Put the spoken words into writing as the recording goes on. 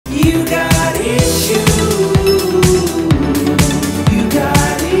You got issues. You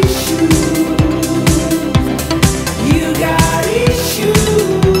got issues. You got issues.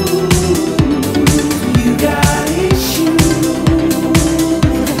 You got issues.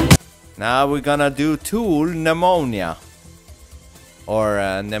 Now we're gonna do Tool Pneumonia.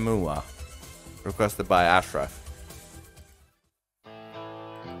 Or Pneuma. Requested by Ashraf.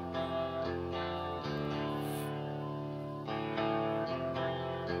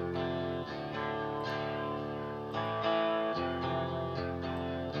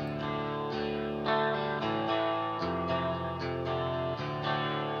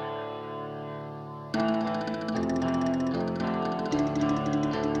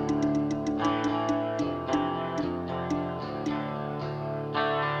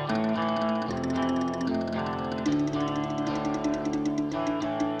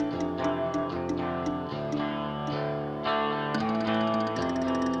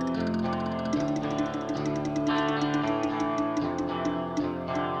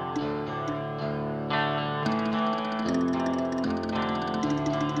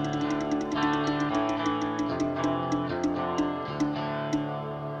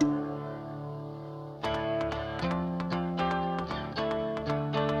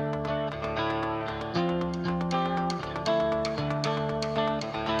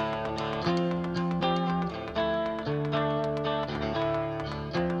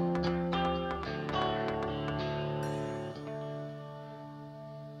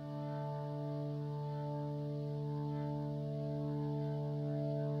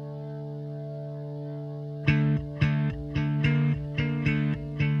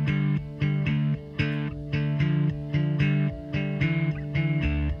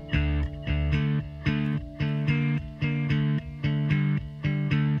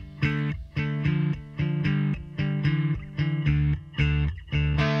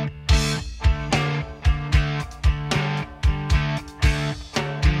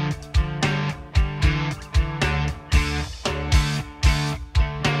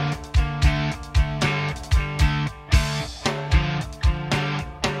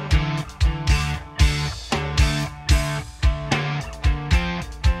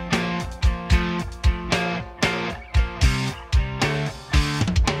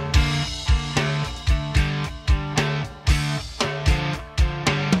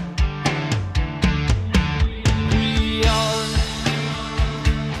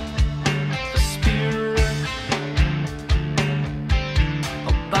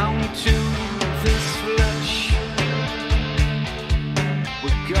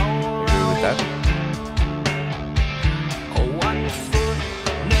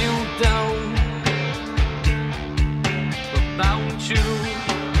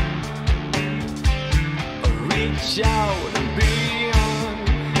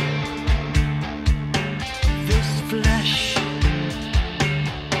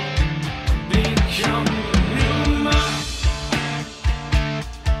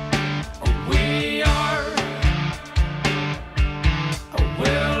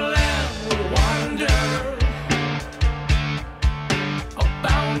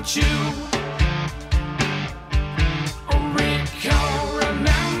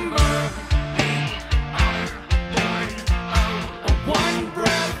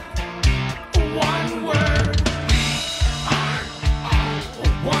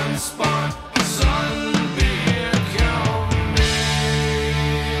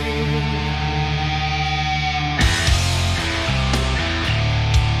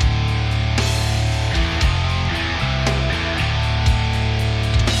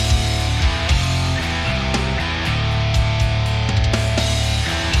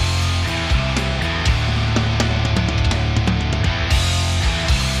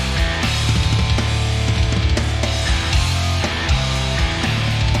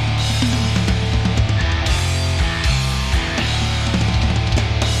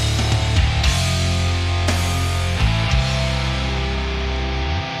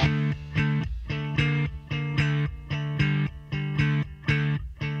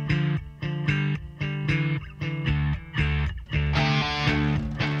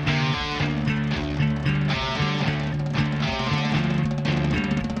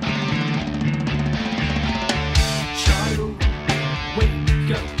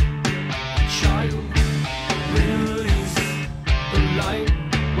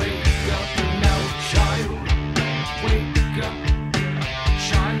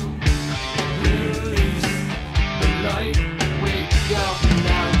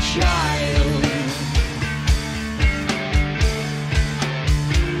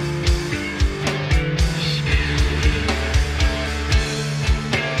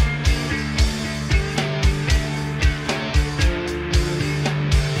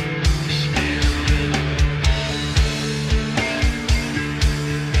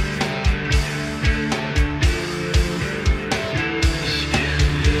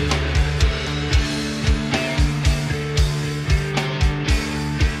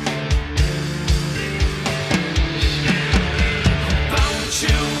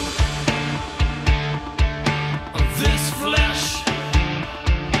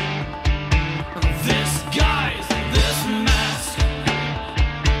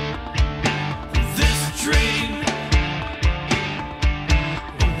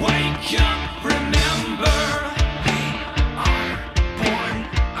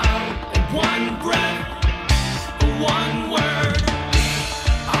 one breath, one word. We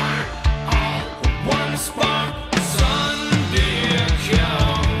are all one spark, sun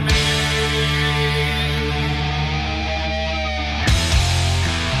becoming.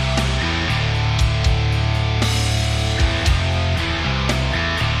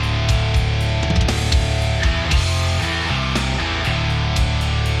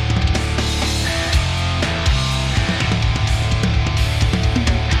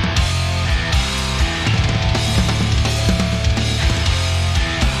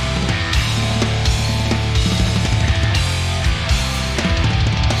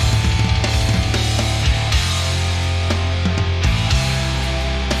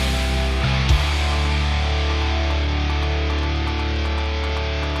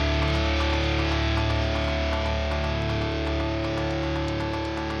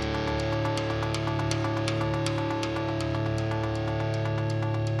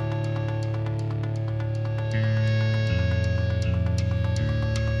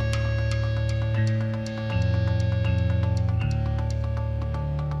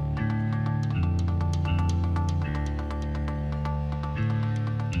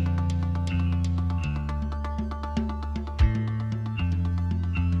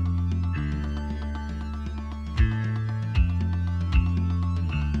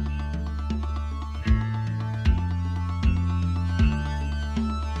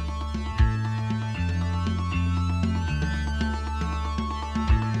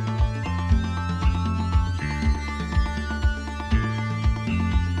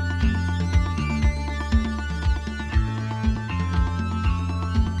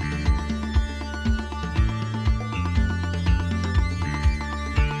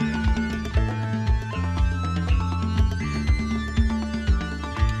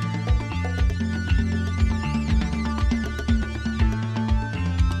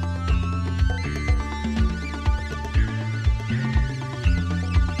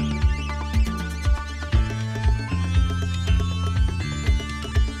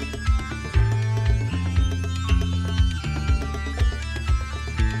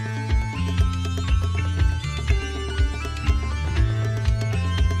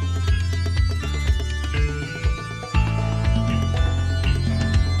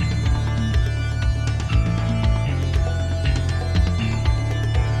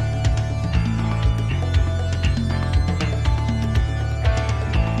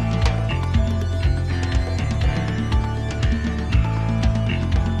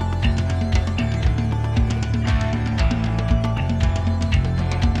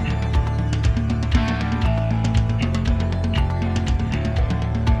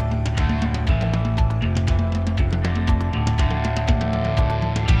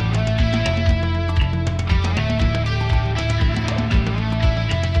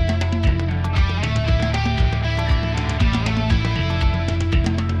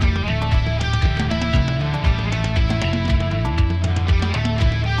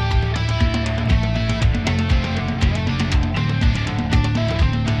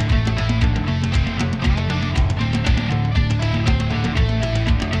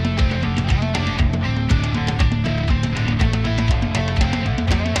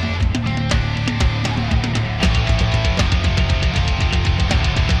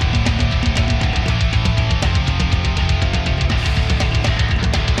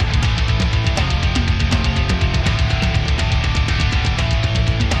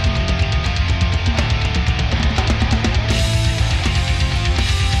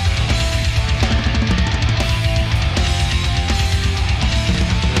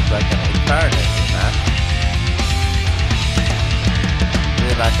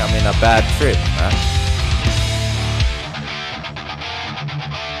 like I'm in a bad trip, man.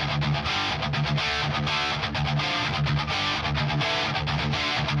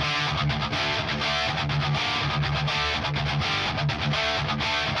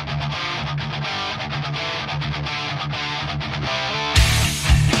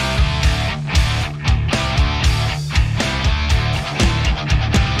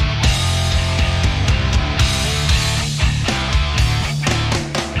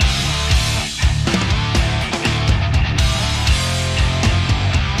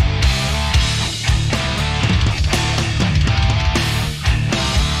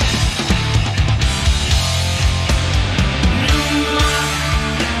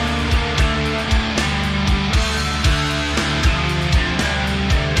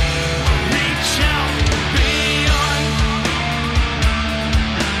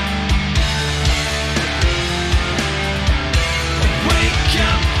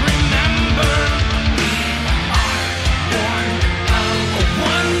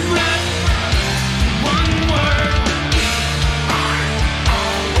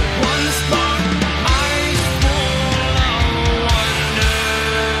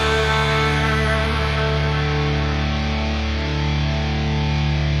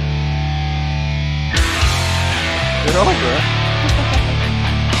 Get over it.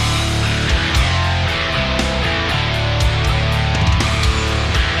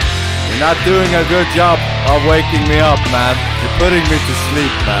 You're not doing a good job of waking me up, man. You're putting me to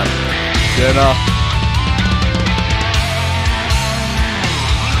sleep, man. You know?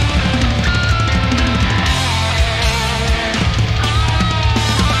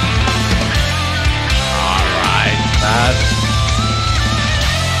 Alright, man.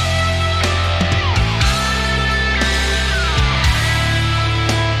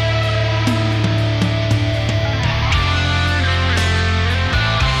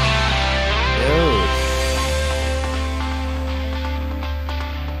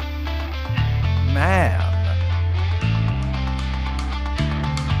 Man.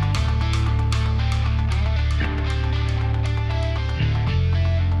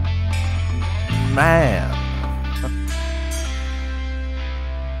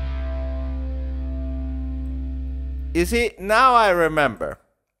 You see, now I remember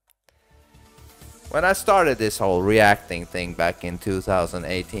when I started this whole reacting thing back in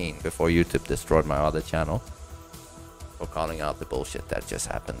 2018, before YouTube destroyed my other channel for calling out the bullshit that just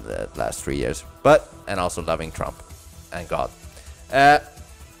happened the last 3 years, and also loving Trump and God. I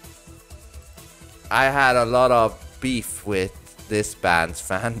had a lot of beef with this band's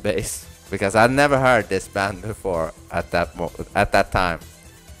fan base because I'd never heard this band before at that time,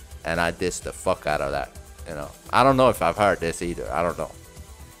 and I dissed the fuck out of that. You know, I don't know if I've heard this either. I don't know.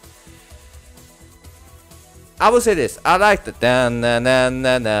 I will say this: I like the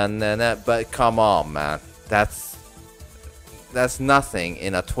but come on, man, that's nothing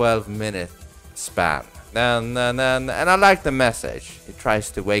in a 12-minute span. And I like the message. It tries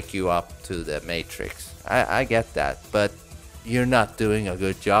to wake you up to the Matrix. I get that, but you're not doing a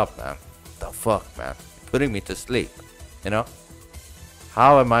good job, man. The fuck, man? You're putting me to sleep, you know?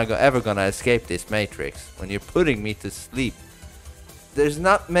 How am I ever gonna escape this Matrix when you're putting me to sleep? There's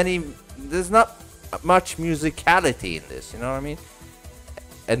not much musicality in this, you know what I mean?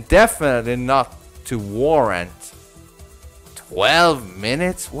 And definitely not to warrant 12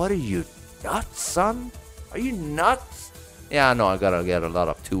 minutes. What are you, nuts, son? Are you nuts? Yeah, I know I gotta get a lot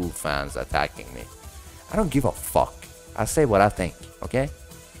of Tool fans attacking me. I don't give a fuck. I say what I think, okay?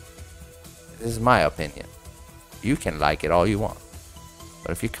 This is my opinion. You can like it all you want.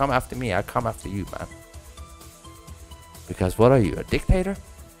 But if you come after me, I come after you, man. Because what are you, a dictator?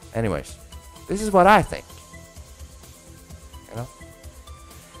 Anyways, this is what I think. You know?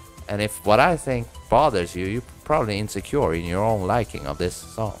 And if what I think bothers you, you're probably insecure in your own liking of this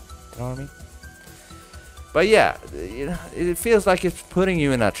song. You know what I mean? But yeah, you know, it feels like it's putting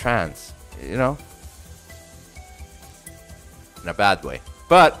you in a trance, you know? In a bad way.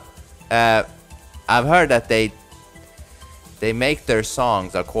 But I've heard that they make their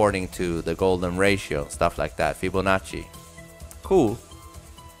songs according to the golden ratio, stuff like that, Fibonacci. Cool,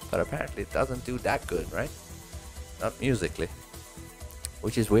 but apparently it doesn't do that good, right? Not musically,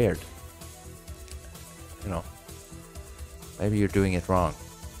 which is weird. You know, maybe you're doing it wrong.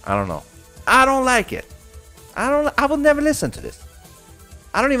 I don't know. I don't like it. I will never listen to this.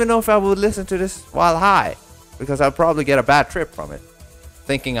 I don't even know if I would listen to this while high, because I'll probably get a bad trip from it,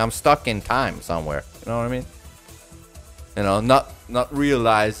 thinking I'm stuck in time somewhere. You know what I mean? You know, not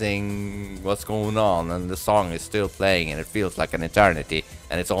realizing what's going on, and the song is still playing, and it feels like an eternity,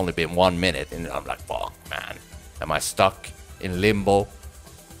 and it's only been 1 minute, and I'm like, fuck, man, am I stuck in limbo?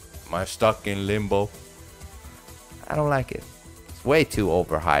 Am I stuck in limbo? I don't like it. It's way too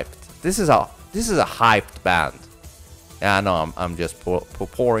overhyped. This is a hyped band. Yeah, I know. I'm just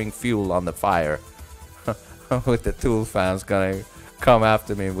pouring fuel on the fire with the Tool fans gonna come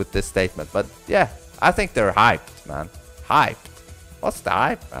after me with this statement, but yeah, I think they're hyped, man. Hyped. What's the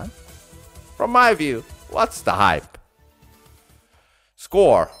hype, man? From my view, what's the hype?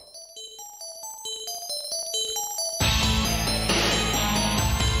 Score.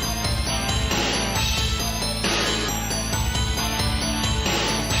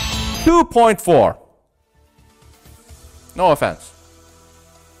 .4. No offense.